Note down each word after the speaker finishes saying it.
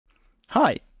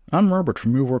Hi, I'm Robert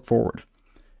from Move Work Forward.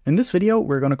 In this video,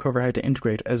 we're going to cover how to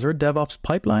integrate Azure DevOps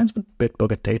Pipelines with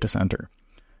BitBucket Data Center.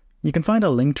 You can find a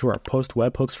link to our post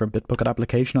webhooks for BitBucket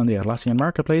application on the Atlassian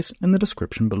Marketplace in the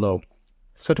description below.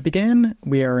 So to begin,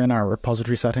 we are in our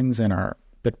repository settings in our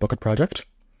BitBucket project,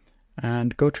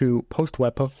 and go to Post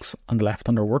Webhooks on the left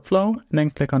under Workflow, and then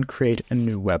click on Create a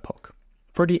new webhook.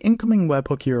 For the incoming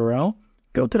webhook URL,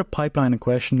 go to the pipeline in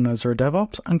question in Azure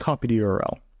DevOps and copy the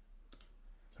URL.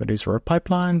 So these are our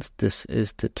pipelines. This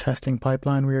is the testing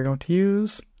pipeline we are going to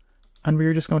use, and we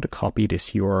are just going to copy this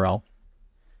URL.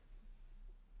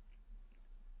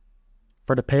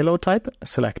 For the payload type,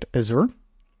 select Azure.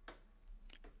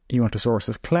 You want to source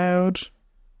as cloud.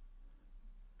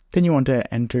 Then you want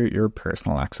to enter your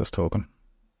personal access token.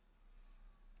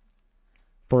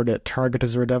 For the target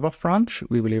Azure DevOps branch,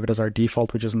 we will leave it as our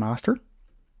default, which is master.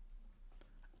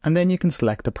 And then you can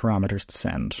select the parameters to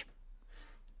send.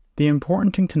 The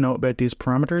important thing to note about these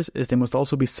parameters is they must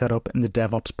also be set up in the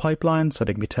DevOps pipeline so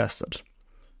they can be tested.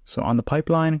 So on the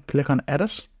pipeline, click on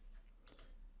Edit,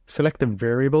 select the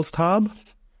Variables tab,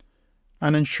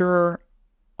 and ensure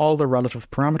all the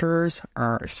relative parameters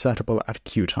are settable at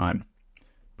queue time.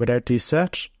 Without these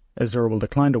set, Azure will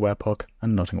decline the webhook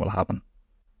and nothing will happen.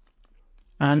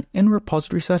 And in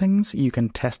repository settings, you can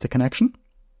test the connection.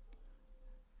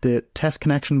 The test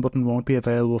connection button won't be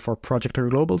available for project or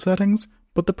global settings,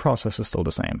 but the process is still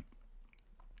the same.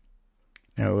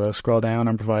 Now we'll scroll down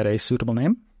and provide a suitable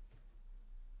name,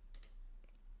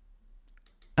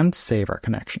 and save our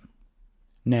connection.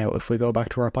 Now if we go back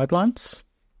to our pipelines,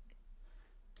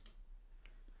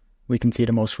 we can see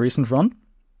the most recent run.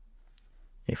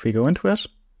 If we go into it,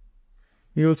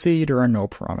 you will see there are no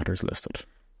parameters listed.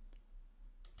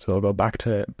 So we'll go back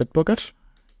to BitBucket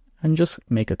and just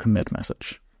make a commit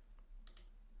message.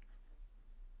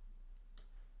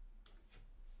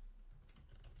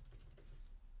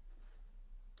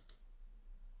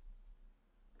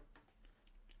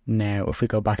 Now, if we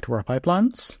go back to our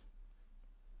pipelines,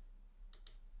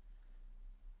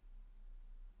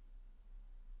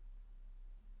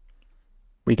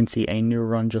 we can see a new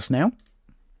run just now.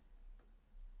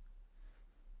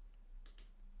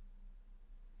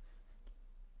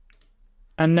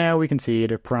 And now we can see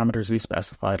the parameters we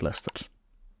specified listed.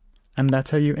 And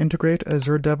that's how you integrate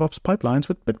Azure DevOps Pipelines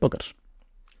with BitBucket.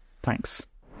 Thanks.